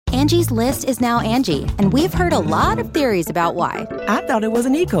Angie's List is now Angie, and we've heard a lot of theories about why. I thought it was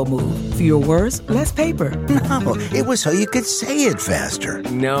an eco move. Fewer words, less paper. No, it was so you could say it faster.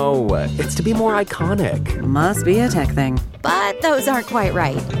 No, it's to be more iconic. Must be a tech thing. But those aren't quite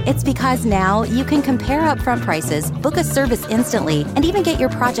right. It's because now you can compare upfront prices, book a service instantly, and even get your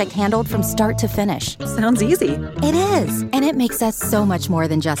project handled from start to finish. Sounds easy. It is, and it makes us so much more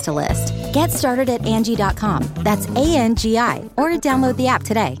than just a list. Get started at Angie.com. That's ANGI, or download the app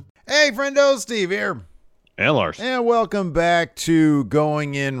today. Hey, friendo, Steve here. And Lars. And welcome back to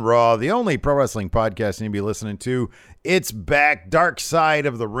Going In Raw, the only pro wrestling podcast you need to be listening to. It's back, Dark Side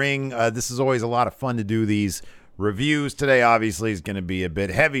of the Ring. This is always a lot of fun to do these reviews. Today, obviously, is going to be a bit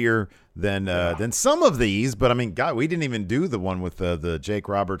heavier than some of these. But, I mean, God, we didn't even do the one with the Jake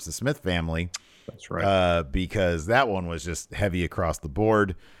Roberts, the Smith family. That's right. Because that one was just heavy across the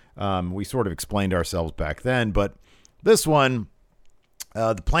board. We sort of explained ourselves back then. But this one,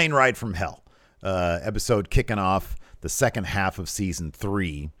 the plane ride from hell. Episode kicking off the second half of season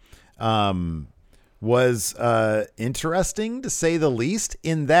 3 was interesting to say the least,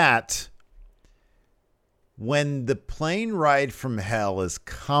 in that when the plane ride from hell is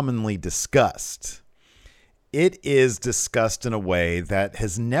commonly discussed, it is discussed in a way that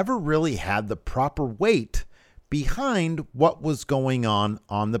has never really had the proper weight behind what was going on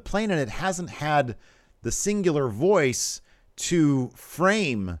the plane, and it hasn't had the singular voice to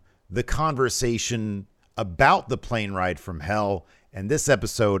frame the conversation about the plane ride from hell. And this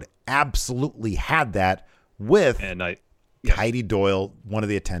episode absolutely had that with Heidi Doyle, one of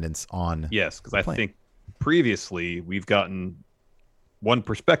the attendants on. Yes, because I think previously we've gotten one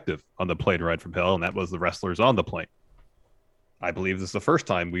perspective on the plane ride from hell, and that was the wrestlers on the plane. I believe this is the first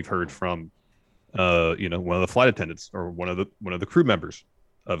time we've heard from one of the flight attendants or one of the crew members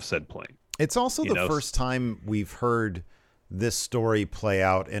of said plane. It's also the first time we've heard this story play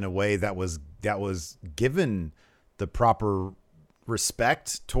out in a way that was given the proper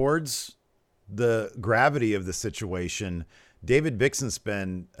respect towards the gravity of the situation. David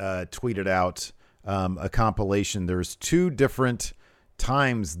Bixenspan tweeted out a compilation. There's 2 different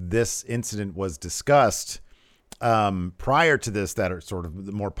times this incident was discussed prior to this that are sort of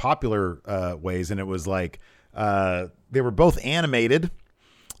the more popular ways, and it was like they were both animated.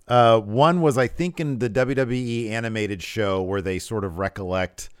 One was, I think, in the WWE animated show where they sort of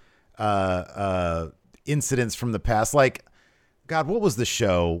recollect incidents from the past. Like, God, what was the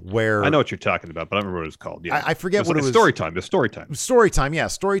show where... I know what you're talking about, but I don't remember what it was called. Yeah. I forget what it was. Storytime. Storytime, yeah.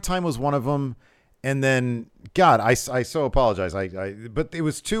 Storytime was one of them. And then, God, I so apologize. But it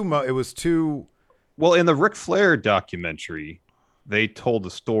was too... Well, in the Ric Flair documentary, they told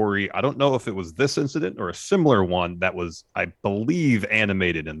the story. I don't know if it was this incident or a similar one that was, I believe,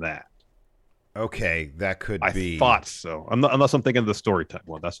 animated in that. Okay, that could be. I thought so. Unless I'm thinking of the Storytime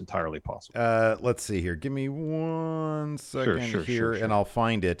one. That's entirely possible. Let's see here. Give me 1 second here, and I'll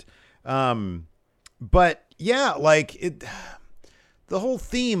find it. But yeah, like the whole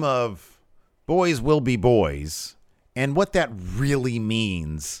theme of boys will be boys, and what that really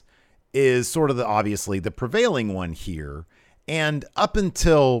means is sort of obviously the prevailing one here. And up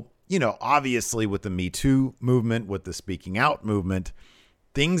until, obviously with the Me Too movement, with the speaking out movement,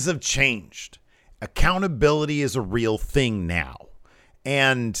 things have changed. Accountability is a real thing now.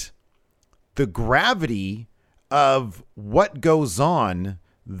 And the gravity of what goes on,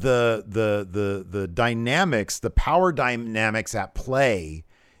 the dynamics, the power dynamics at play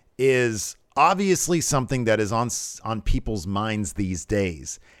is obviously something that is on people's minds these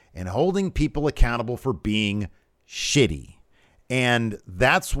days, and holding people accountable for being shitty. And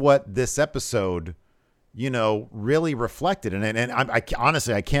that's what this episode, really reflected. And I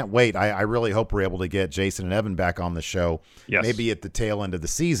honestly, I can't wait. I really hope we're able to get Jason and Evan back on the show, maybe at the tail end of the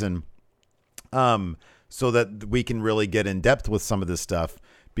season, so that we can really get in depth with some of this stuff.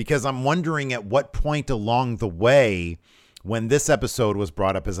 Because I'm wondering at what point along the way, when this episode was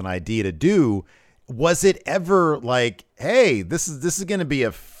brought up as an idea to do, was it ever like, hey, this is going to be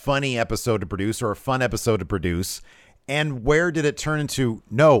a funny episode to produce or a fun episode to produce? And where did it turn into,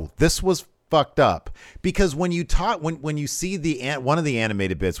 no, this was fucked up? Because when you when you see one of the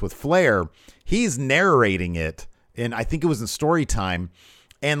animated bits with Flair, he's narrating it, and I think it was in Storytime,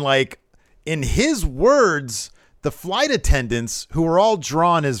 and like in his words, the flight attendants, who are all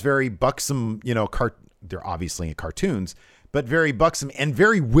drawn as very buxom, they're obviously in cartoons, but very buxom and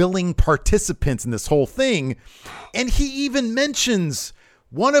very willing participants in this whole thing. And he even mentions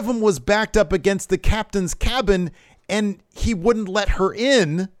one of them was backed up against the captain's cabin and he wouldn't let her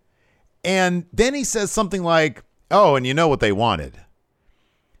in. And then he says something like, oh, and you know what they wanted.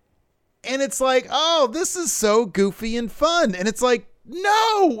 And it's like, oh, this is so goofy and fun. And it's like,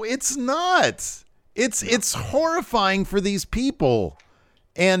 No, it's not. It's horrifying for these people.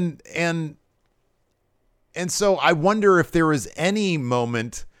 And so I wonder if there was any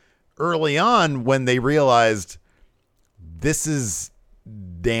moment early on when they realized this is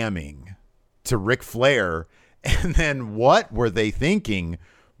damning to Ric Flair. And then what were they thinking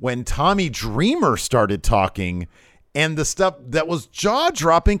when Tommy Dreamer started talking and the stuff that was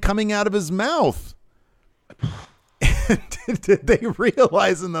jaw-dropping coming out of his mouth? Did they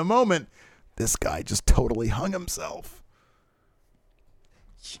realize in the moment, this guy just totally hung himself?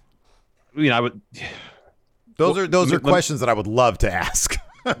 I would. Those are questions that I would love to ask.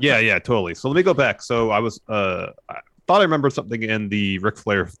 yeah, totally. So let me go back. So I was, I thought I remember something in the Ric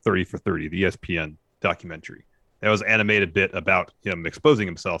Flair 30 for 30, the ESPN documentary. That was an animated bit about him exposing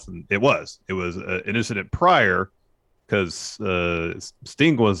himself, and it was an incident prior, because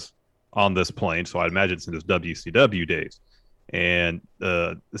Sting was on this plane, so I'd imagine it's in his WCW days. And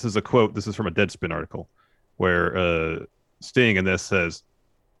this is a quote. This is from a Deadspin article where Sting in this says,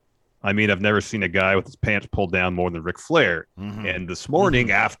 "I mean, I've never seen a guy with his pants pulled down more than Ric Flair." Mm-hmm. And this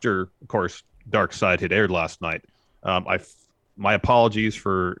morning, after, of course, Dark Side had aired last night, my apologies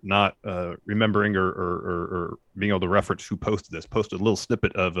for not remembering or being able to reference who posted this. Posted a little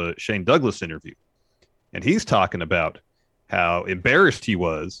snippet of a Shane Douglas interview, and he's talking about how embarrassed he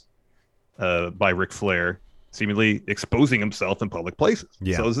was by Ric Flair seemingly exposing himself in public places.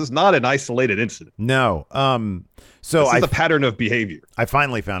 Yeah. So this is not an isolated incident. No. So this is a pattern of behavior. I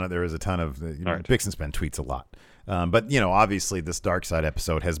finally found out there was a ton of Bix and Spen tweets a lot. But obviously this Dark Side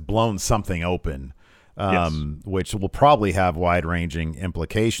episode has blown something open, which will probably have wide-ranging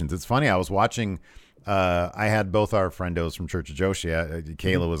implications. It's funny. I was watching. I had both our friendos from Church of Joshi.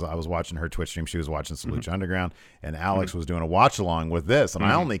 Kayla I was watching her Twitch stream. She was watching Lucha Underground, and Alex was doing a watch along with this. And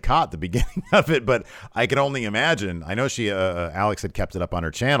I only caught the beginning of it, but I can only imagine. I know Alex had kept it up on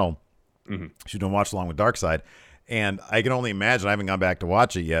her channel. She's doing watch along with Darkside, and I can only imagine. I haven't gone back to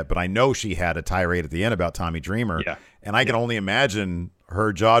watch it yet, but I know she had a tirade at the end about Tommy Dreamer, and I can only imagine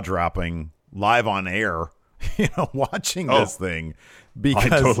her jaw dropping live on air, watching this thing.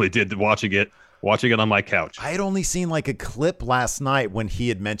 Because I totally did watching it on my couch. I had only seen like a clip last night when he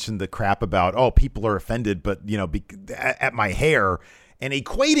had mentioned the crap about, people are offended, but at my hair, and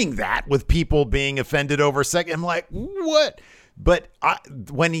equating that with people being offended over sex. I'm like, what? But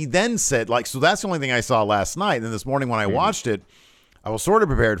when he then said, so that's the only thing I saw last night. And then this morning when I watched it, I was sort of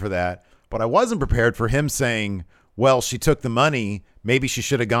prepared for that, but I wasn't prepared for him saying, well, she took the money. Maybe she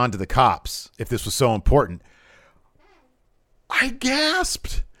should have gone to the cops if this was so important. I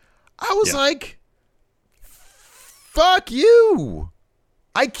gasped. I was like, fuck you.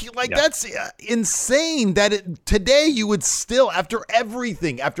 That's insane that today you would still, after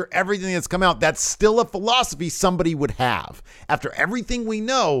everything that's come out, that's still a philosophy somebody would have. After everything we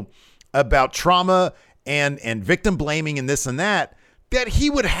know about trauma and victim blaming and this and that he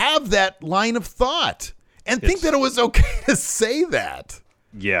would have that line of thought and think that it was okay to say that.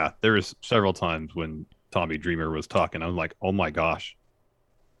 Yeah, there was several times when Tommy Dreamer was talking. I was like, oh my gosh.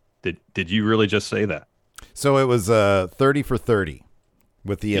 Did you really just say that? So it was 30 for 30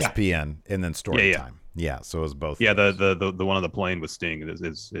 with ESPN and then story time. Yeah, so it was both. Yeah, the one on the plane with Sting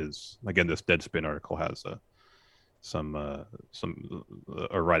is again, this Deadspin article has some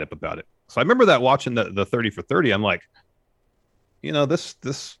write up about it. So I remember that watching the 30 for 30. I'm like,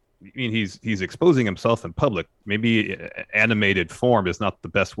 this. I mean, he's exposing himself in public. Maybe animated form is not the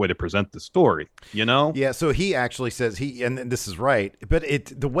best way to present the story, Yeah, so he actually says and this is right, but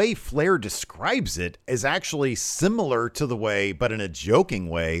the way Flair describes it is actually similar to the way, but in a joking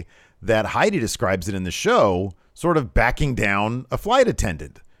way, that Heidi describes it in the show, sort of backing down a flight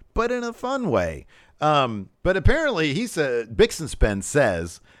attendant, but in a fun way. But apparently he said, Bix and Spen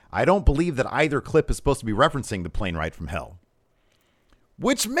says, I don't believe that either clip is supposed to be referencing the plane ride from hell.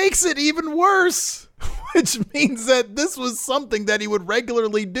 Which makes it even worse, which means that this was something that he would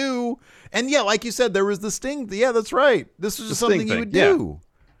regularly do. And yeah, like you said, there was the Sting. Yeah, that's right. This was just something he would do.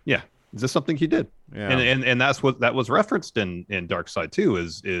 Yeah. Is this something he did? Yeah. And that's what that was referenced in Dark Side too,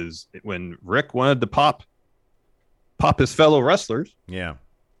 is when Rick wanted to pop his fellow wrestlers. Yeah.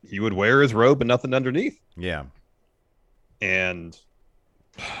 He would wear his robe and nothing underneath. Yeah. And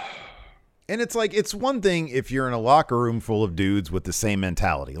it's like, it's one thing if you're in a locker room full of dudes with the same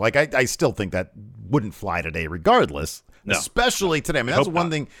mentality. Like, I still think that wouldn't fly today regardless, especially today. I mean, that's one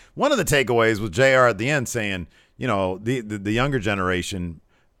thing. One of the takeaways with JR at the end saying, the younger generation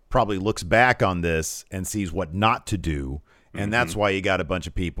probably looks back on this and sees what not to do. And that's why you got a bunch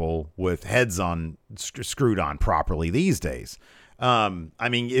of people with heads on screwed on properly these days. I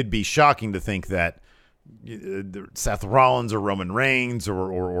mean, it'd be shocking to think that, Seth Rollins or Roman Reigns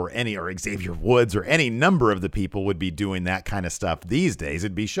or Xavier Woods or any number of the people would be doing that kind of stuff these days.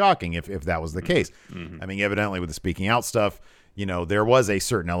 It'd be shocking if that was the case. I mean, evidently with the speaking out stuff, there was a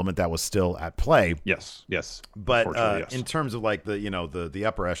certain element that was still at play. Yes. But in terms of like the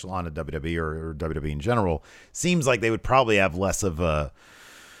upper echelon of WWE or WWE in general, seems like they would probably have less of a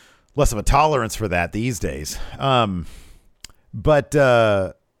tolerance for that these days.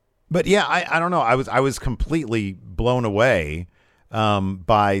 But yeah, I don't know. I was completely blown away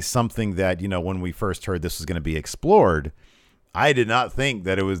by something that, when we first heard this was going to be explored, I did not think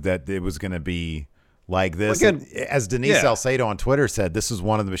that it was going to be like this. Again, as Denise Salcedo on Twitter said, this is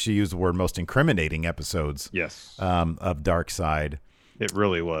one of the, she used the word, most incriminating episodes of Dark Side. It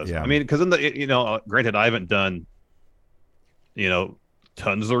really was. Yeah. I mean, because granted, I haven't done,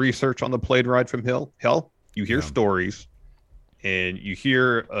 tons of research on the plane ride from hell. You hear stories. And you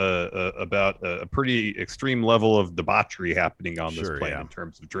hear about a pretty extreme level of debauchery happening on this plane in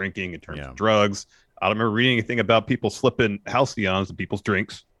terms of drinking, in terms of drugs. I don't remember reading anything about people slipping halcyons in people's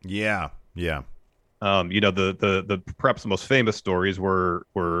drinks. Yeah. The perhaps the most famous stories were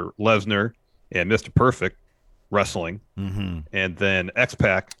Lesnar and Mr. Perfect wrestling, and then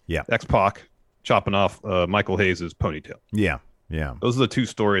X-Pac chopping off Michael Hayes' ponytail. Yeah. Those are the two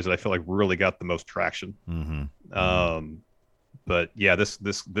stories that I feel like really got the most traction. But yeah, this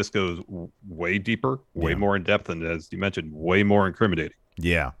goes way deeper, way more in depth, and as you mentioned, way more incriminating.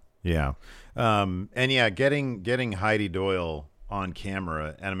 Yeah. And getting Heidi Doyle on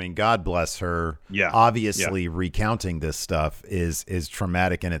camera, and I mean, God bless her. Yeah. Obviously, recounting this stuff is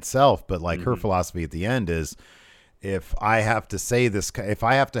traumatic in itself, but like her philosophy at the end is, if I have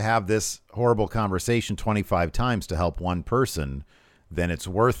to have this horrible conversation 25 times to help one person, then it's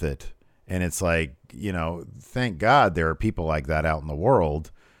worth it. And it's like, thank God there are people like that out in the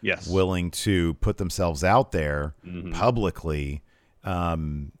world, willing to put themselves out there publicly. The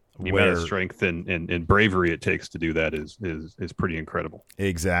amount of strength and bravery it takes to do that is pretty incredible.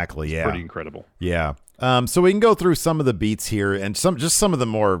 Exactly. It's pretty incredible. Yeah. So we can go through some of the beats here and some of the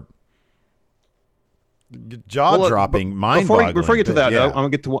more jaw-dropping, mind-boggling. Before we get to that, I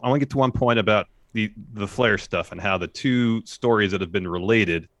want to get to one point about the Flair stuff and how the two stories that have been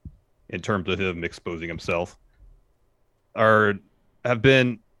related in terms of him exposing himself have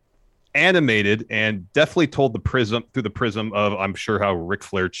been animated and definitely told through the prism of, I'm sure, how Ric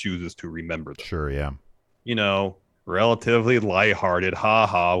Flair chooses to remember them. Sure, yeah. Relatively lighthearted,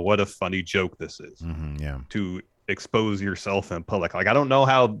 what a funny joke this is. Yeah. To expose yourself in public. Like, I don't know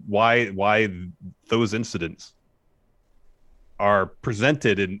why those incidents are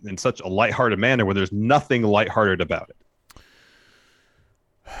presented in such a lighthearted manner when there's nothing lighthearted about it.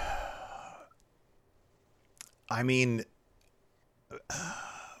 I mean,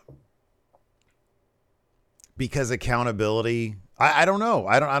 because accountability, I don't know.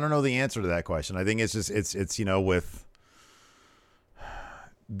 I don't know the answer to that question. I think it's just, it's with,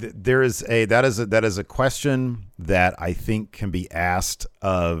 that is a question that I think can be asked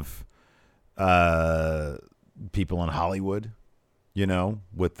of people in Hollywood,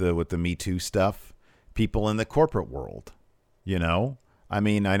 with the Me Too stuff, people in the corporate world, I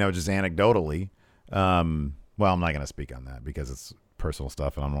mean, I know just anecdotally, well, I'm not going to speak on that because it's personal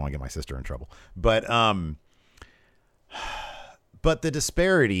stuff and I don't want to get my sister in trouble. But the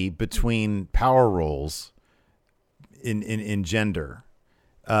disparity between power roles in gender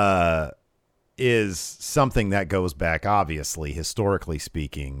is something that goes back, obviously, historically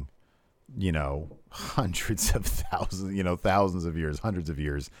speaking, hundreds of thousands, thousands of years, hundreds of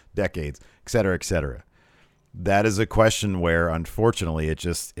years, decades, et cetera, et cetera. That is a question where, unfortunately, it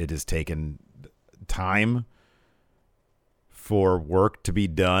has taken time for work to be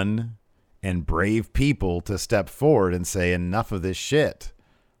done and brave people to step forward and say, enough of this shit.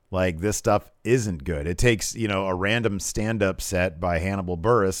 Like, this stuff isn't good. It takes, a random stand-up set by Hannibal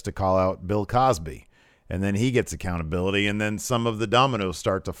Buress to call out Bill Cosby. And then he gets accountability, and then some of the dominoes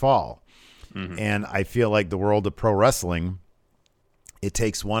start to fall. And I feel like the world of pro wrestling, it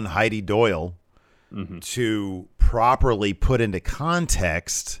takes one Heidi Doyle to properly put into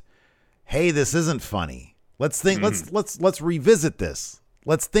context, hey, this isn't funny. Let's think, let's revisit this.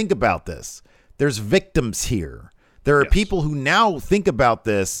 Let's think about this. There's victims here. There are people who now think about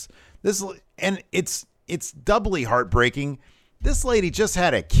this, and it's doubly heartbreaking. This lady just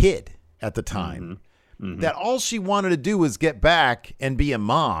had a kid at the time that all she wanted to do was get back and be a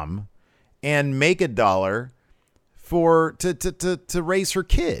mom and make $1 to raise her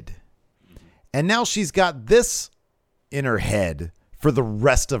kid. And now she's got this in her head for the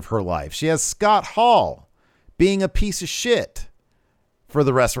rest of her life. She has Scott Hall being a piece of shit for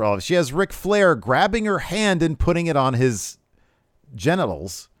the rest of her life. She has Ric Flair grabbing her hand and putting it on his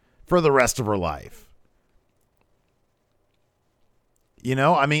genitals for the rest of her life. You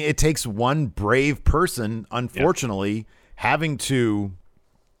know, I mean, it takes one brave person, unfortunately, having to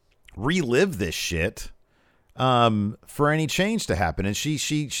relive this shit for any change to happen. And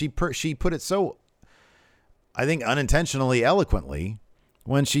she put it so, I think, unintentionally eloquently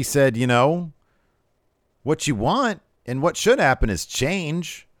when she said, you know, what you want and what should happen is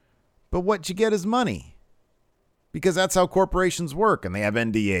change, but what you get is money, because that's how corporations work, and they have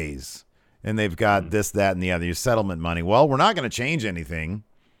NDAs. And they've got this, that, and the other, settlement money. Well, we're not going to change anything,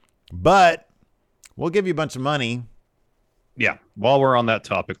 but we'll give you a bunch of money. Yeah. While we're on that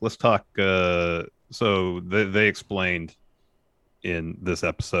topic, let's talk. So they explained in this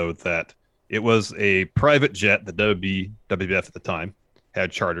episode that it was a private jet that WWF at the time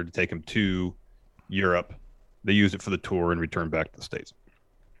had chartered to take him to Europe. They used it for the tour and returned back to the States.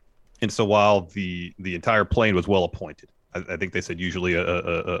 And so while the entire plane was well appointed, I think they said usually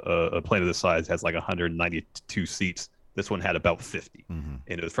a plane of this size has like 192 seats. This one had about 50. And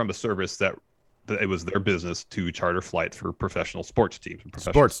it was from a service that it was their business to charter flights for professional sports teams and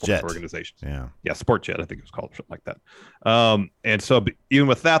professional sports organizations. Yeah, Sport Jet, I think it was called, something like that. And so even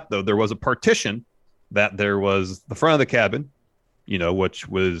with that, though, there was a partition that there was the front of the cabin, you know, which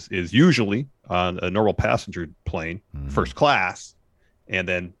is usually on a normal passenger plane, first class, and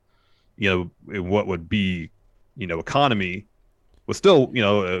then, you know, what would be, you know, economy was still, you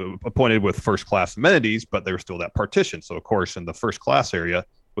know, appointed with first class amenities, but there was still that partition. So, of course, in the first class area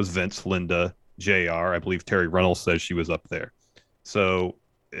was Vince, Linda, JR. I believe Terry Reynolds says she was up there. So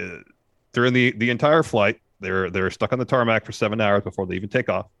during the entire flight, they're stuck on the tarmac for 7 hours before they even take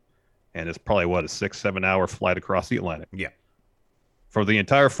off. And it's probably, a 6-7 hour flight across the Atlantic. Yeah. For the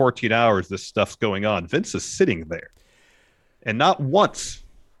entire 14 hours, this stuff's going on. Vince is sitting there and not once,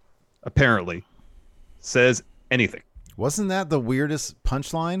 apparently, says anything. Wasn't that the weirdest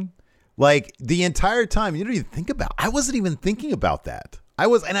punchline? Like, the entire time, you don't even think about, I wasn't even thinking about that.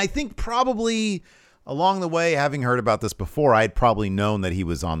 And I think probably along the way, having heard about this before, I'd probably known that he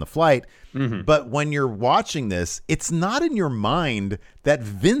was on the flight. But when you're watching this, it's not in your mind that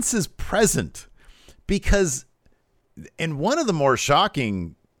Vince is present, because in one of the more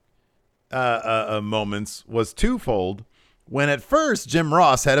shocking moments was twofold. When at first Jim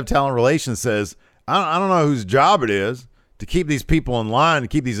Ross, head of talent relations, says, I don't know whose job it is to keep these people in line, to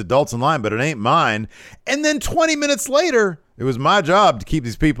keep these adults in line, but it ain't mine. And then 20 minutes later, it was my job to keep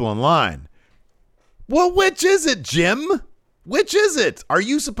these people in line. Well, which is it, Jim? Which is it? Are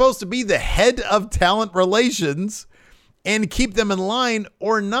you supposed to be the head of talent relations and keep them in line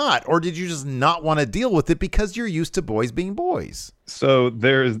or not? Or did you just not want to deal with it because you're used to boys being boys? So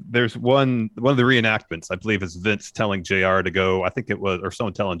there's one of the reenactments, I believe, is Vince telling JR to go, I think it was, or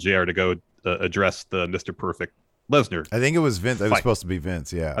someone telling JR to go address the Mr. Perfect Lesnar. I think it was Vince. It was supposed to be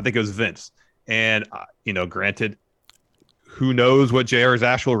Vince, yeah. I think it was Vince. And, you know, granted, who knows what JR's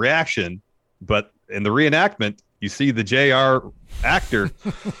actual reaction, but in the reenactment, you see the JR actor,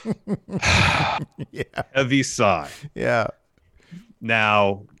 heavy sigh. Yeah.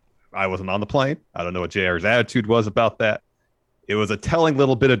 Now, I wasn't on the plane. I don't know what JR's attitude was about that. It was a telling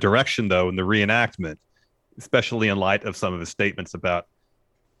little bit of direction, though, in the reenactment, especially in light of some of his statements about,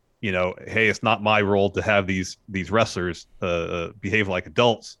 you know, hey, it's not my role to have these wrestlers behave like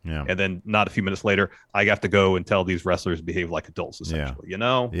adults. Yeah. And then not a few minutes later, I have to go and tell these wrestlers to behave like adults, essentially, you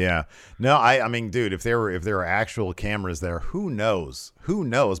know? Yeah. No, I mean, dude, if there were actual cameras there, who knows? Who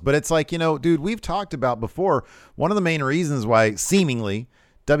knows? But it's like, you know, dude, we've talked about before, one of the main reasons why seemingly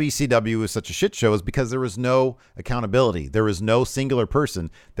WCW is such a shit show is because there was no accountability. There was no singular person.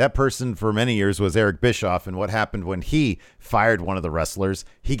 That person for many years was Eric Bischoff. And what happened when he fired one of the wrestlers?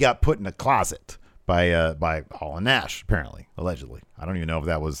 He got put in a closet by Hall and Nash, apparently, allegedly. I don't even know if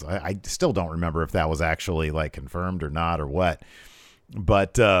that was, I still don't remember if that was actually like confirmed or not or what.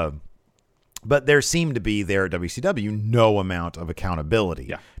 But there seemed to be there at WCW no amount of accountability.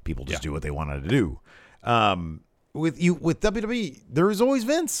 Yeah. People just do what they wanted to do. With WWE, there was always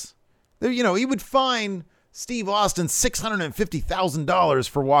Vince. There, you know, he would fine Steve Austin $650,000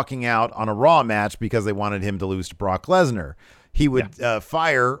 for walking out on a Raw match because they wanted him to lose to Brock Lesnar. He would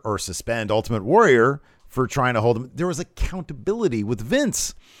fire or suspend Ultimate Warrior for trying to hold him. There was accountability with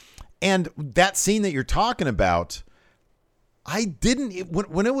Vince. And that scene that you're talking about, I didn't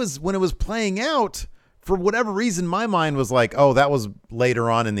when it was playing out. For whatever reason, my mind was like, oh, that was later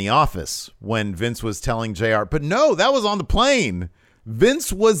on in The Office when Vince was telling JR. But no, that was on the plane.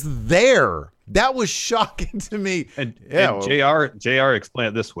 Vince was there. That was shocking to me. And JR explained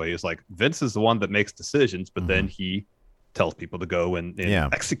it this way. It's like Vince is the one that makes decisions, but then he tells people to go and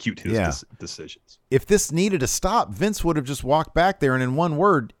execute his decisions. If this needed to stop, Vince would have just walked back there, and in one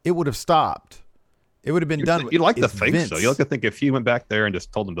word, it would have stopped. It would have been done. You like to think so. You like to think if he went back there and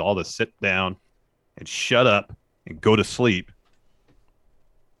just told them all to sit down and shut up and go to sleep,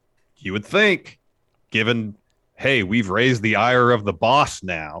 you would think, given, hey, we've raised the ire of the boss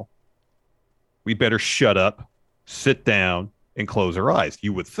now, we better shut up, sit down, and close our eyes.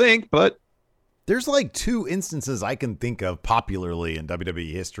 You would think, but there's like 2 instances I can think of popularly in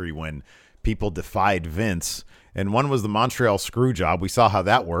WWE history when people defied Vince. And one was the Montreal Screwjob. We saw how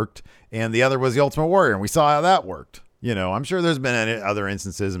that worked. And the other was the Ultimate Warrior. And we saw how that worked. You know, I'm sure there's been other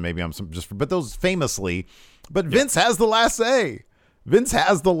instances, and maybe but those famously. But Vince has the last say. Vince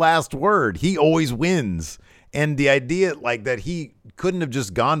has the last word. He always wins. And the idea like that he couldn't have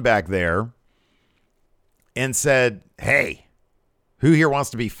just gone back there and said, hey, who here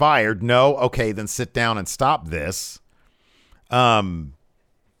wants to be fired? No. Okay, then sit down and stop this.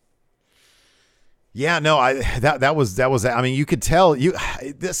 Yeah, no, that was, I mean, you could tell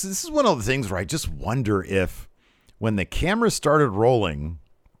this is one of the things where I just wonder if when the camera started rolling,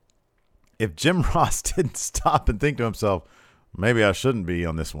 if Jim Ross didn't stop and think to himself, maybe I shouldn't be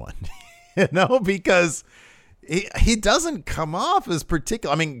on this one, because he doesn't come off as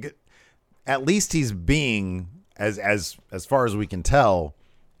particular. I mean, at least he's being, as far as we can tell,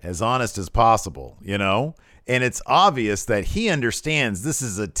 as honest as possible, And it's obvious that he understands this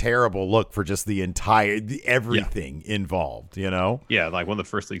is a terrible look for just everything involved, Yeah, like one of the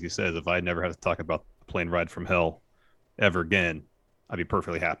first things he says, if I never have to talk about the plane ride from hell ever again, I'd be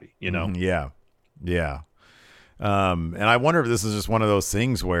perfectly happy, Yeah. And I wonder if this is just one of those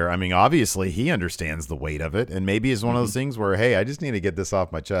things where, I mean, obviously he understands the weight of it, and maybe it's one of those things where, hey, I just need to get this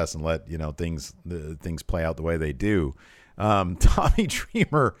off my chest and let things play out the way they do. Tommy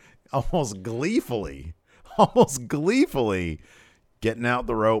Dreamer almost gleefully getting out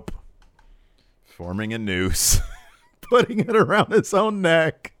the rope, forming a noose, putting it around his own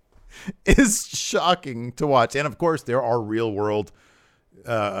neck is shocking to watch. And of course, there are real world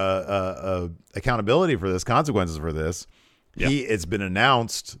accountability for this, consequences for this. Yeah. It's been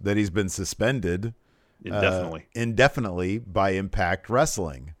announced that he's been suspended indefinitely by Impact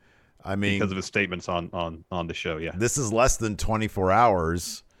Wrestling. I mean, because of his statements on the show. Yeah, this is less than 24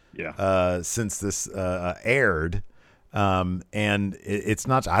 hours. Since this aired, and it's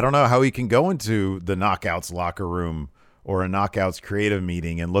not. I don't know how he can go into the Knockouts locker room or a Knockouts creative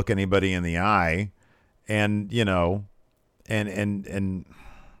meeting and look anybody in the eye, and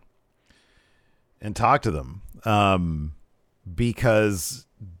and talk to them, because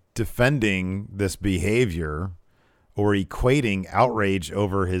defending this behavior or equating outrage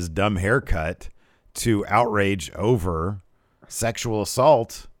over his dumb haircut to outrage over sexual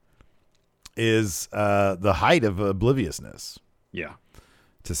assault is the height of obliviousness. Yeah.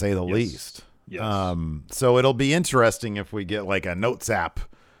 To say the least. Yes. So it'll be interesting if we get like a notes app.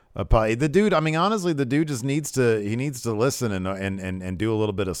 The dude, I mean, honestly, the dude just needs to listen and do a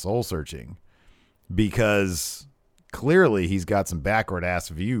little bit of soul searching, because clearly he's got some backward ass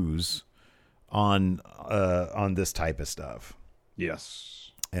views on this type of stuff.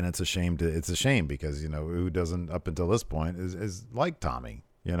 Yes. And it's a shame because, who doesn't up until this point is like Tommy,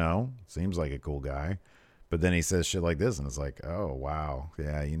 seems like a cool guy, but then he says shit like this and it's like, oh, wow.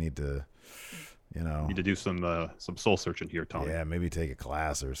 Yeah. You need to, need to do some soul searching here, Tommy. Yeah. Maybe take a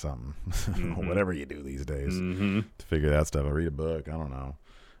class or something, whatever you do these days to figure that stuff out. Read a book. I don't know.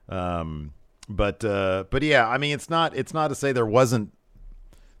 But yeah, I mean, it's not to say there wasn't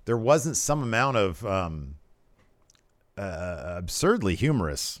some amount of, absurdly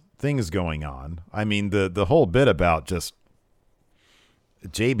humorous things going on. I mean, the whole bit about just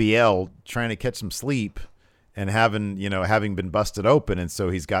JBL trying to catch some sleep and having been busted open, and so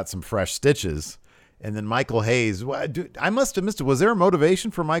he's got some fresh stitches. And then Michael Hayes, I must have missed it. Was there a motivation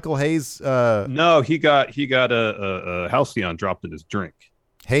for Michael Hayes? No, he got a Halcyon dropped in his drink.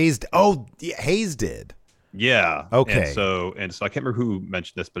 Hayes did. Yeah. Okay. And so I can't remember who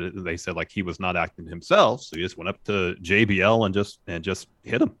mentioned this, but they said like he was not acting himself, so he just went up to JBL and just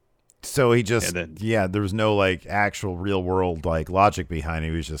hit him. So he just there was no like actual real world like logic behind it.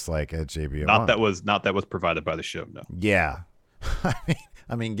 He was just like at JBL. Not that was provided by the show. No. Yeah.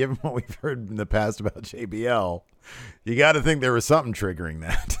 I mean, given what we've heard in the past about JBL, you got to think there was something triggering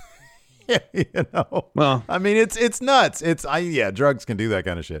that. Well, I mean, it's nuts. Drugs can do that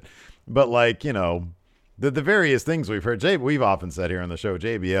kind of shit, but like the various things we've heard. We've often said here on the show,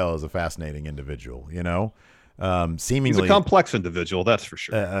 JBL is a fascinating individual. Seemingly he's a complex individual, that's for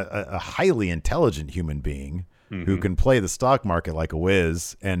sure. A highly intelligent human being who can play the stock market like a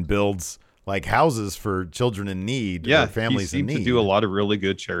whiz and builds like houses for children in need, or families in need. He seemed to do a lot of really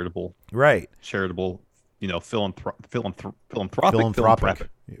good charitable, philanthropic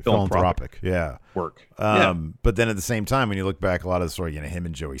work. But then at the same time, when you look back, a lot of the story, him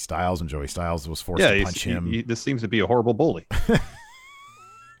and Joey Styles, and Joey Styles was forced to punch him. This seems to be a horrible bully.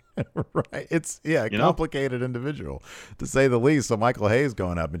 Right. It's a complicated individual, to say the least. So Michael Hayes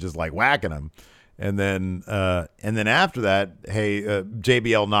going up and just like whacking him. And then after that,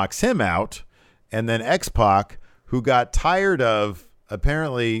 JBL knocks him out. And then X-Pac, who got tired of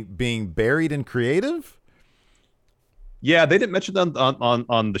apparently being buried in creative. Yeah, they didn't mention that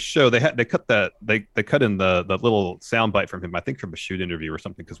on the show. They cut in the little soundbite from him, I think from a shoot interview or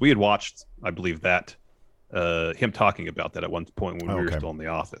something, because we had watched, I believe, that him talking about that at one point when we were still in the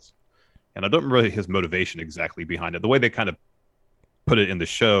office. And I don't remember his motivation exactly behind it. The way they kind of put it in the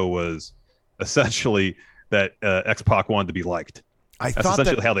show was essentially that X-Pac wanted to be liked. That's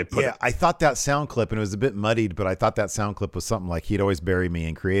essentially how they put it. I thought that sound clip, and it was a bit muddied, but I thought that sound clip was something like he'd always bury me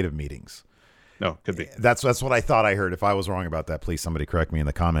in creative meetings. No, could be. That's what I thought I heard. If I was wrong about that, please somebody correct me in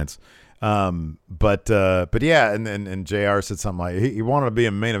the comments. But yeah, and JR said something like he wanted to be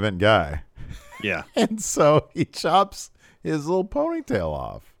a main event guy. Yeah. And so he chops his little ponytail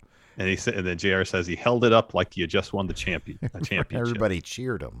off. And then JR says he held it up like he had just won a championship. Everybody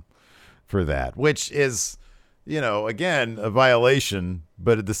cheered him for that, which is, again, a violation,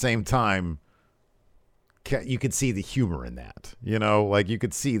 but at the same time, you could see the humor in that. You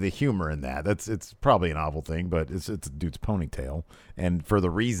could see the humor in that. It's probably an awful thing, but it's a dude's ponytail, and for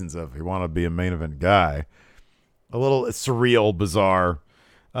the reasons of he wanted to be a main event guy, a little surreal, bizarre.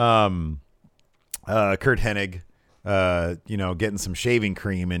 Kurt Hennig, getting some shaving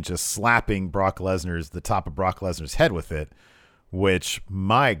cream and just slapping the top of Brock Lesnar's head with it, which,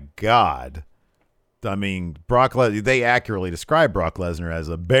 my God, I mean, Brock Lesnar, they accurately describe Brock Lesnar as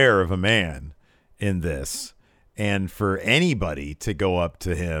a bear of a man in this. And for anybody to go up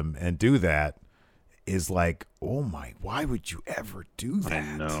to him and do that is like, oh my, why would you ever do that?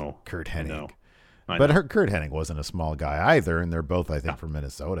 I know. Kurt Hennig. I know. Kurt Hennig wasn't a small guy either, and they're both, I think, from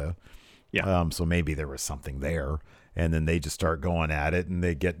Minnesota. Yeah. So maybe there was something there, and then they just start going at it, and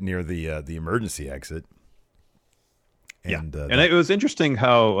they get near the emergency exit. And, and it was interesting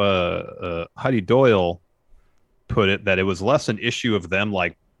how Heidi Doyle put it, that it was less an issue of them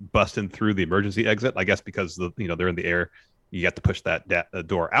like busting through the emergency exit. I guess because they're in the air, you have to push that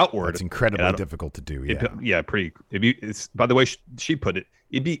door outward. It's incredibly difficult to do. Yeah, It's, by the way, she put it,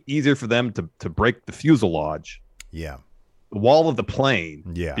 it'd be easier for them to break the fuselage. Yeah. The wall of the plane.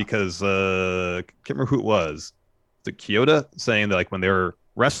 Yeah. Because I can't remember who it was. The Kyoto saying that like when they were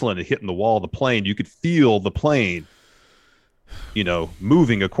wrestling and hitting the wall of the plane, you could feel the plane,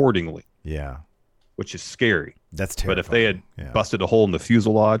 moving accordingly. Yeah. Which is scary. That's terrifying. But if they had busted a hole in the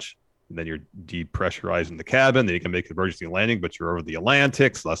fuselage, then you're depressurizing the cabin, then you can make an emergency landing, but you're over the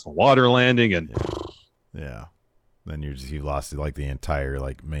Atlantic, so that's a water landing, and yeah. Then you lost like the entire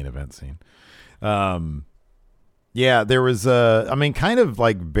like main event scene. Yeah, there was kind of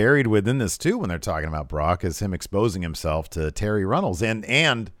like buried within this too when they're talking about Brock is him exposing himself to Terry Runnels and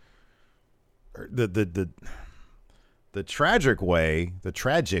the tragic way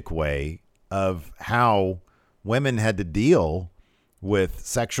of how women had to deal with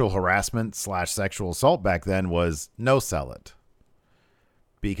sexual harassment / sexual assault back then was no sell it,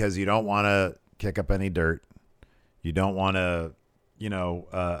 because you don't want to kick up any dirt. You don't want to,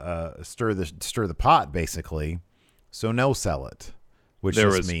 stir the pot basically. So no sell it, which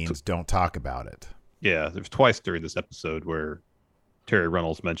just means don't talk about it. Yeah, there's twice during this episode where Terry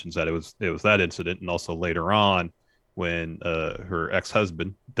Runnels mentions that it was that incident, and also later on when her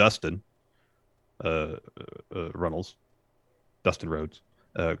ex-husband Dustin Runnels, Dustin Rhodes,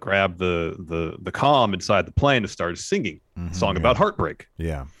 grabbed the comm inside the plane and started singing a song about heartbreak.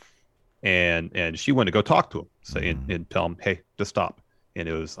 Yeah, and she went to go talk to him, saying and tell him, hey, just stop. And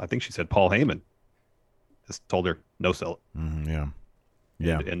it was, I think she said Paul Heyman just told her no sell it. Yeah.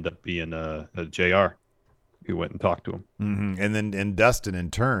 It ended up being a JR who went and talked to him. And then Dustin in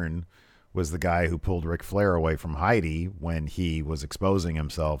turn was the guy who pulled Ric Flair away from Heidi when he was exposing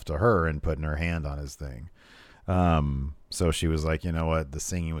himself to her and putting her hand on his thing. So she was like, you know what, the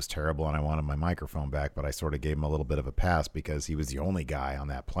singing was terrible and I wanted my microphone back, but I sort of gave him a little bit of a pass because he was the only guy on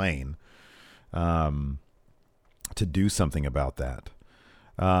that plane to do something about that.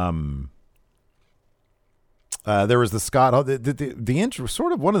 There was the Scott. The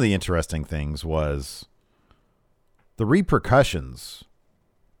sort of one of the interesting things was the repercussions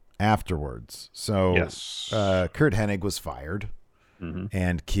afterwards. So yes. Kurt Hennig was fired,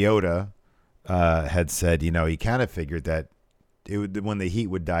 and Kyoto had said, he kind of figured that when the heat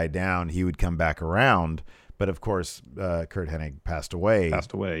would die down, he would come back around. But of course, Curt Hennig passed away.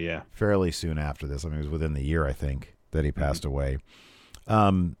 Yeah. Fairly soon after this. I mean, it was within the year, I think, that he passed away.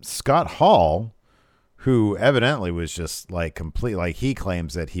 Scott Hall, who evidently was just like complete, like he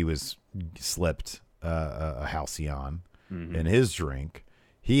claims that he was slipped a Halcyon in his drink.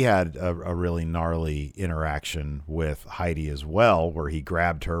 He had a really gnarly interaction with Heidi as well, where he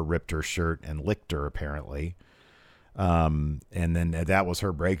grabbed her, ripped her shirt, and licked her, apparently. And then that was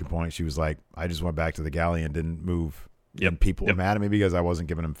her breaking point. She was like, I just went back to the galley and didn't move. And people were mad at me because I wasn't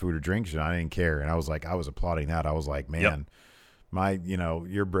giving them food or drinks, and I didn't care. And I was like, I was applauding that. I was like, man,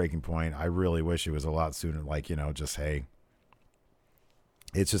 your breaking point, I really wish it was a lot sooner. Like, just, hey,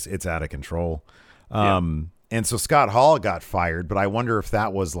 it's out of control. And so Scott Hall got fired, but I wonder if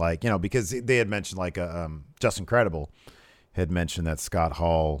that was like, because they had mentioned like Justin Credible had mentioned that Scott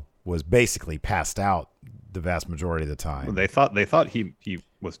Hall was basically passed out the vast majority of the time. Well, they thought he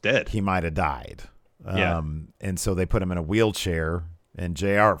was dead. He might have died. And so they put him in a wheelchair, and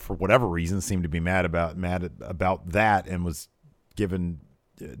JR, for whatever reason, seemed to be mad about that, and was giving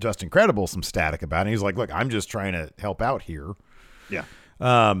Justin Credible some static about it. He was like, look, I'm just trying to help out here. Yeah.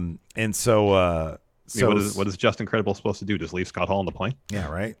 And so, what is Justin Credible supposed to do? Just leave Scott Hall on the plane? Yeah.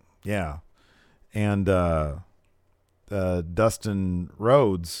 Right. Yeah. And, Dustin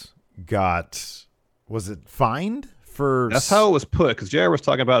Rhodes was it fined for? That's how it was put. Because JR was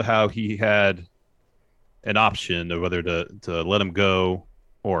talking about how he had an option of whether to let him go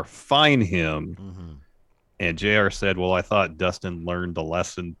or fine him. Mm-hmm. And JR said, well, I thought Dustin learned the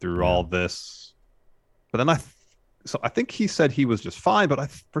lesson through all this. But then I think he said he was just fine,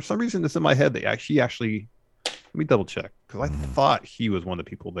 but for some reason it's in my head that actually let me double check, because I thought he was one of the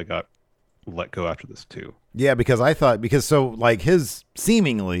people that got let go after this too. Yeah, because his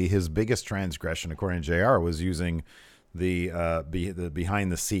biggest transgression, according to JR, was using the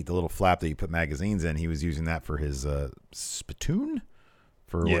behind the seat, the little flap that you put magazines in. He was using that for his spittoon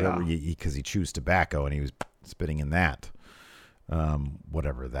for whatever, because he chews tobacco and he was spitting in that.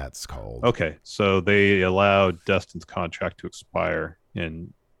 Whatever that's called. Okay, so they allowed Dustin's contract to expire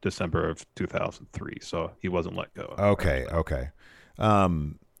in December of 2003, so he wasn't let go. Okay.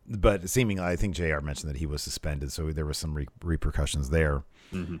 But seemingly, I think JR mentioned that he was suspended, so there was some repercussions there.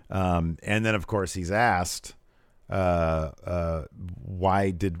 Mm-hmm. And then, of course, he's asked,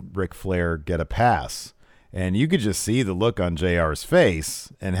 why did Ric Flair get a pass? And you could just see the look on JR's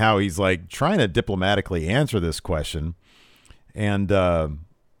face and how he's like trying to diplomatically answer this question. And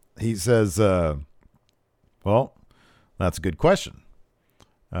he says, well, that's a good question.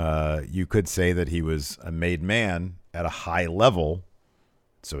 You could say that he was a made man at a high level,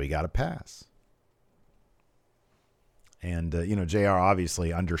 so he got a pass. And, JR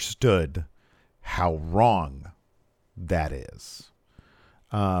obviously understood how wrong that is.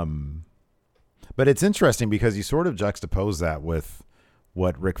 But it's interesting because you sort of juxtapose that with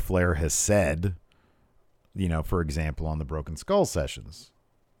what Ric Flair has said, for example, on the Broken Skull sessions,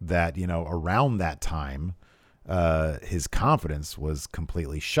 that, around that time, his confidence was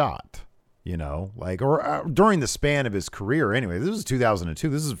completely shot, or during the span of his career. Anyway, this was 2002.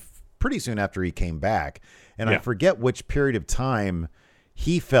 This is pretty soon after he came back. And I forget which period of time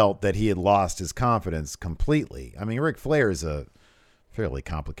he felt that he had lost his confidence completely. I mean, Ric Flair is a fairly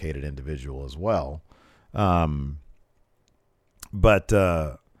complicated individual as well. But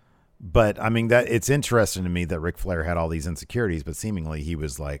I mean, that it's interesting to me that Ric Flair had all these insecurities, but seemingly he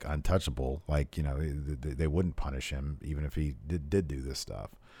was like untouchable. Like, they wouldn't punish him even if he did do this stuff.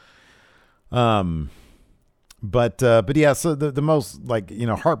 But yeah, so the most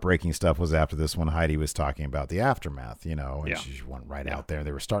heartbreaking stuff was after this when Heidi was talking about the aftermath, and she went right out there.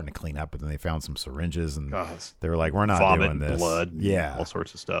 They were starting to clean up, but then they found some syringes and they were like, we're not doing this. Blood, all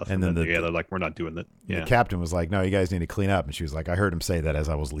sorts of stuff. And then they're like, we're not doing that. Yeah. The captain was like, no, you guys need to clean up. And she was like, I heard him say that as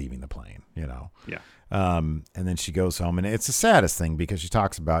I was leaving the plane, Yeah. And then she goes home, and it's the saddest thing because she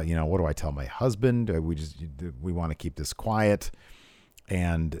talks about, what do I tell my husband? We want to keep this quiet.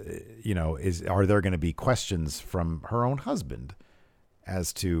 And, are there going to be questions from her own husband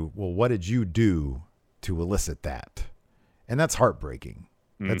as to, well, what did you do to elicit that? And that's heartbreaking.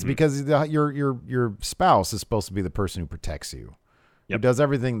 Mm-hmm. That's because your spouse is supposed to be the person who protects you, who does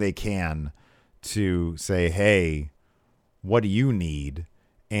everything they can to say, hey, what do you need?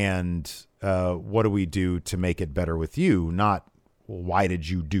 And what do we do to make it better with you? Not, well, why did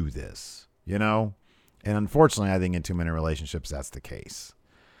you do this? And unfortunately, I think in too many relationships, that's the case.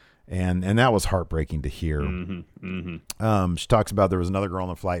 And that was heartbreaking to hear. Mm-hmm. Mm-hmm. She talks about there was another girl on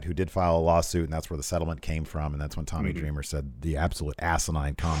the flight who did file a lawsuit, and that's where the settlement came from. And that's when Tommy Dreamer said the absolute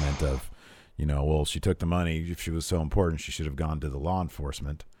asinine comment of, well, she took the money. If she was so important, she should have gone to the law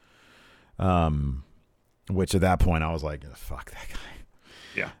enforcement. Which at that point I was like, fuck that guy.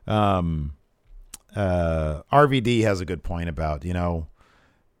 Yeah. RVD has a good point about,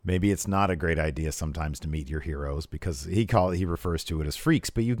 maybe it's not a great idea sometimes to meet your heroes, because he refers to it as freaks,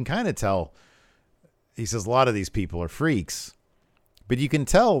 but you can kind of tell. He says a lot of these people are freaks, but you can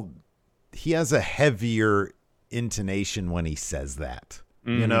tell he has a heavier intonation when he says that.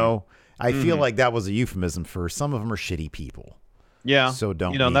 I feel like that was a euphemism for some of them are shitty people. Yeah. So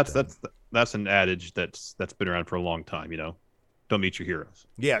don't. That's an adage that's been around for a long time. Don't meet your heroes.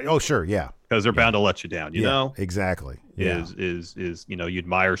 Yeah. Oh, sure. Yeah. Because they're bound to let you down. You know. Exactly. Yeah. Is you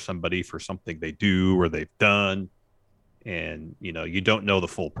admire somebody for something they do or they've done, and you don't know the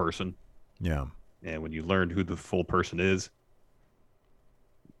full person. Yeah. And when you learn who the full person is,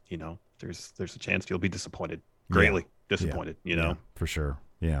 there's a chance you'll be disappointed, greatly disappointed. Yeah, for sure.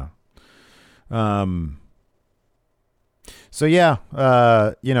 Yeah. So yeah,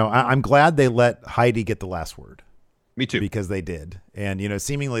 I'm glad they let Heidi get the last word. Me too. Because they did. And,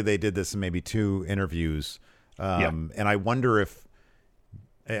 seemingly they did this in maybe 2 interviews. And I wonder if,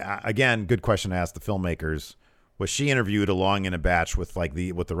 again, good question to ask the filmmakers, was she interviewed along in a batch with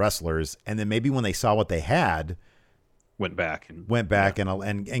the wrestlers, and then maybe when they saw what they had, went back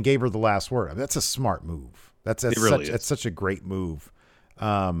and gave her the last word. That's a smart move. That's such a great move,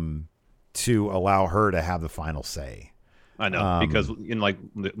 to allow her to have the final say. I know, because like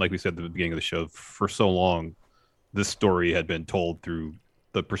we said at the beginning of the show, for so long, this story had been told through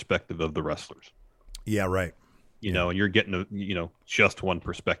the perspective of the wrestlers. Yeah, right. And you're getting just one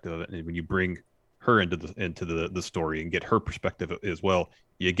perspective of it, and when you bring her into the story and get her perspective as well,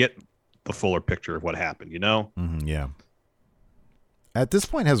 you get the fuller picture of what happened. Mm-hmm, yeah. At this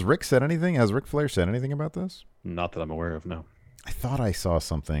point, has Ric Flair said anything about this? Not that I'm aware of. No. I thought I saw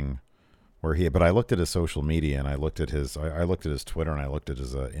something but I looked at his social media, and I looked at his Twitter, and I looked at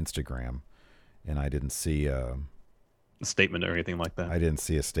his Instagram, and I didn't see a statement or anything like that. I didn't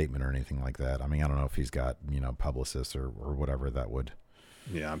see a statement or anything like that. I mean, I don't know if he's got, publicists or whatever that would.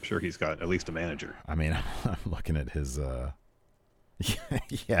 Yeah, I'm sure he's got at least a manager. I mean, I'm looking at his,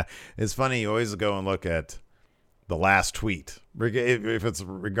 yeah, it's funny. You always go and look at the last tweet, if it's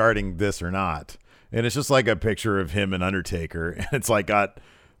regarding this or not. And it's just like a picture of him and Undertaker. And it's like got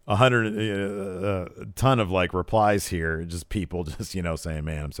 100, a ton of replies here. Just people just, saying,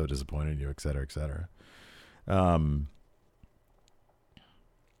 man, I'm so disappointed in you, et cetera, et cetera.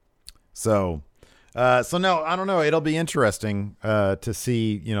 So no, I don't know. It'll be interesting to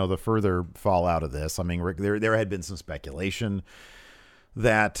see, the further fallout of this. I mean, there had been some speculation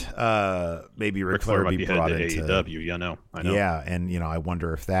that maybe Ric Flair would be brought into AEW. I know. Yeah, and I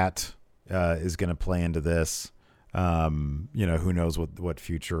wonder if that is going to play into this. Who knows what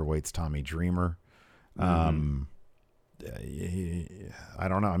future awaits Tommy Dreamer. I don't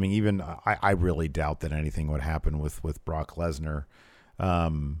know. I mean, even I really doubt that anything would happen with Brock Lesnar.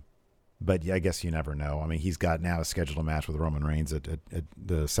 But yeah, I guess you never know. I mean, he's got now a scheduled match with Roman Reigns at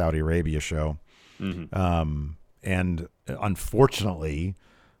the Saudi Arabia show. Mm-hmm. And unfortunately,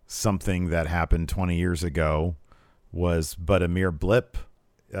 something that happened 20 years ago was but a mere blip.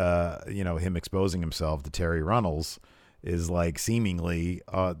 Him exposing himself to Terry Runnels is seemingly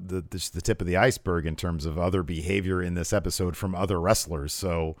the tip of the iceberg in terms of other behavior in this episode from other wrestlers.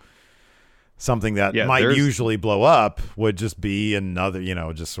 So something that might usually blow up would just be another,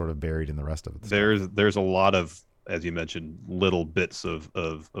 just sort of buried in the rest of it. There's a lot of, as you mentioned, little bits of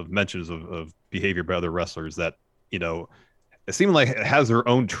mentions of behavior by other wrestlers that, it seemed like it has their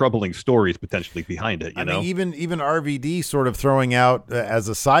own troubling stories potentially behind it. I mean, even RVD sort of throwing out as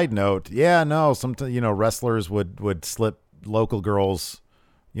a side note. Yeah, no, sometimes, wrestlers would slip local girls,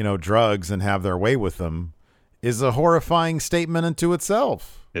 drugs and have their way with them is a horrifying statement unto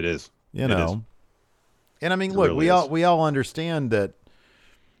itself. It is. And I mean, look, really we all understand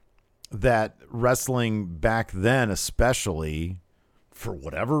that wrestling back then, especially for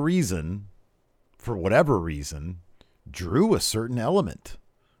whatever reason, drew a certain element,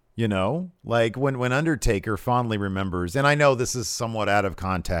 like when Undertaker fondly remembers, and I know this is somewhat out of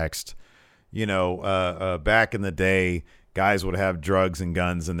context, back in the day, guys would have drugs and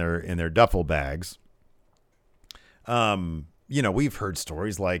guns in their duffel bags. We've heard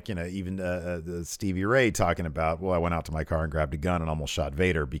stories like, even Stevie Ray talking about, well, I went out to my car and grabbed a gun and almost shot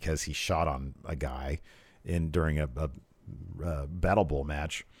Vader because he shot on a guy during a Battle Bowl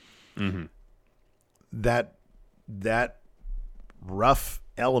match. Mm-hmm. That rough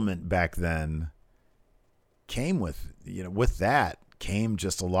element back then came with that came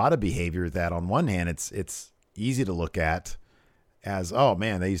just a lot of behavior that on one hand, it's easy to look at as, oh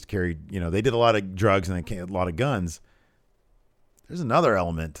man, they used to carry, they did a lot of drugs and a lot of guns. There's another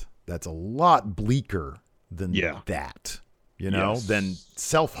element that's a lot bleaker than that, than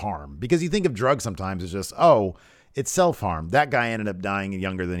self-harm. Because you think of drugs sometimes as just, it's self-harm. That guy ended up dying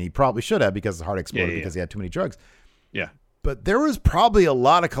younger than he probably should have because his heart exploded because he had too many drugs. Yeah. But there was probably a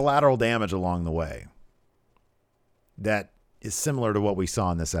lot of collateral damage along the way that is similar to what we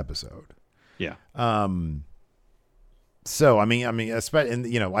saw in this episode. Yeah. So, I mean,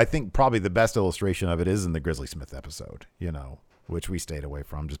 especially, I think probably the best illustration of it is in the Grizzly Smith episode, which we stayed away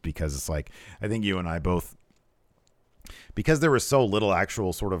from just because it's like, I think you and I both, because there was so little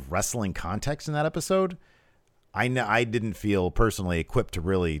actual sort of wrestling context in that episode, I didn't feel personally equipped to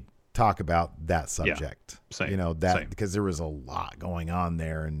really talk about that subject. Same. Same. Because there was a lot going on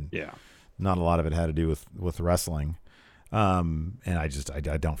there, and not a lot of it had to do with wrestling. And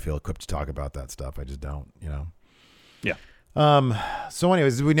I don't feel equipped to talk about that stuff. I just don't, Yeah. So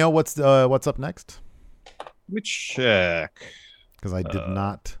anyways, do we know what's up next? Let me check. Because I did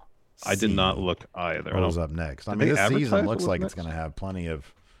not. I did not look either. What was up next? I mean, this season looks like it's going to have plenty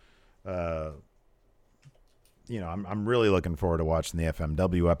of. I'm really looking forward to watching the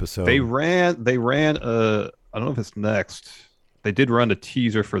FMW episode. They ran. I don't know if it's next. They did run a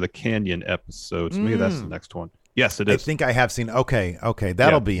teaser for the Canyon episode, so maybe that's the next one. Yes, it is. I think I have seen. Okay,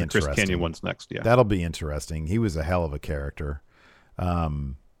 that'll be interesting. Chris Canyon one's next. Yeah, that'll be interesting. He was a hell of a character.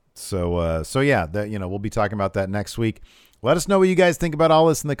 So yeah, we'll be talking about that next week. Let us know what you guys think about all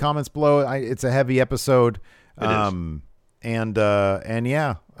this in the comments below. It's a heavy episode. It is. And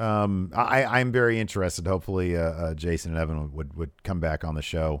yeah, I'm very interested. Hopefully, Jason and Evan would come back on the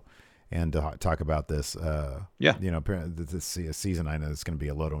show and talk about this. This season, I know it's going to be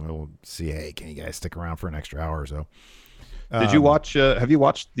a load. We'll see. Hey, can you guys stick around for an extra hour or so? Did you watch? Have you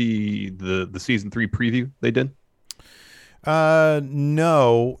watched the season 3 preview they did?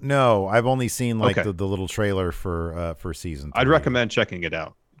 No. I've only seen the little trailer for season 3. I'd recommend checking it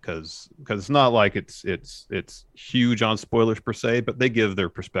out because it's not like it's huge on spoilers per se, but they give their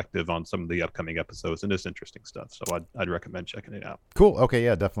perspective on some of the upcoming episodes, and it's interesting stuff. So I'd recommend checking it out. Cool. Okay.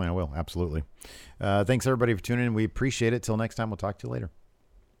 Yeah, definitely. I will. Absolutely. Thanks everybody for tuning in. We appreciate it. Till next time, we'll talk to you later.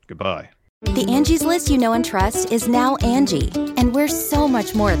 Goodbye. The Angie's List you know and trust is now Angie, and we're so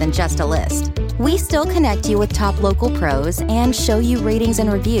much more than just a list. We still connect you with top local pros and show you ratings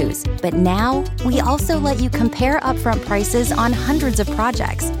and reviews, but now we also let you compare upfront prices on hundreds of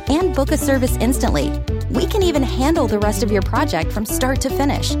projects and book a service instantly. We can even handle the rest of your project from start to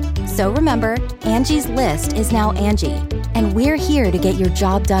finish. So remember, Angie's List is now Angie, and we're here to get your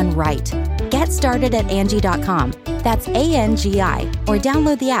job done right. Get started at Angie.com. That's ANGI, or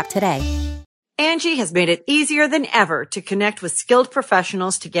download the app today. Angie has made it easier than ever to connect with skilled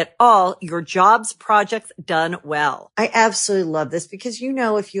professionals to get all your jobs projects done well. I absolutely love this because,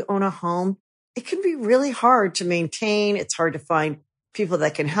 if you own a home, it can be really hard to maintain. It's hard to find people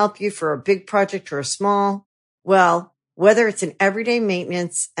that can help you for a big project or a small. Well, whether it's in everyday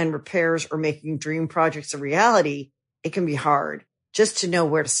maintenance and repairs or making dream projects a reality, it can be hard just to know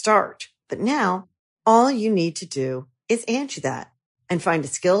where to start. But now all you need to do is Angie that and find a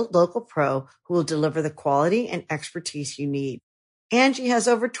skilled local pro who will deliver the quality and expertise you need. Angie has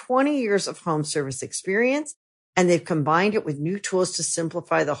over 20 years of home service experience, and they've combined it with new tools to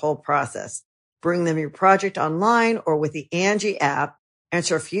simplify the whole process. Bring them your project online or with the Angie app,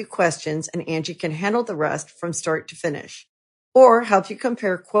 answer a few questions, and Angie can handle the rest from start to finish. Or help you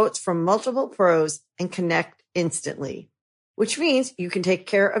compare quotes from multiple pros and connect instantly, which means you can take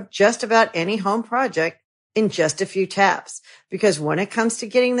care of just about any home project in just a few taps. Because when it comes to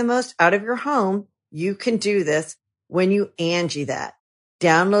getting the most out of your home, you can do this when you Angie that.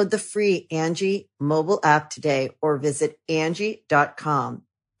 Download the free Angie mobile app today or visit Angie.com.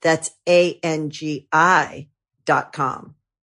 That's ANGI.com.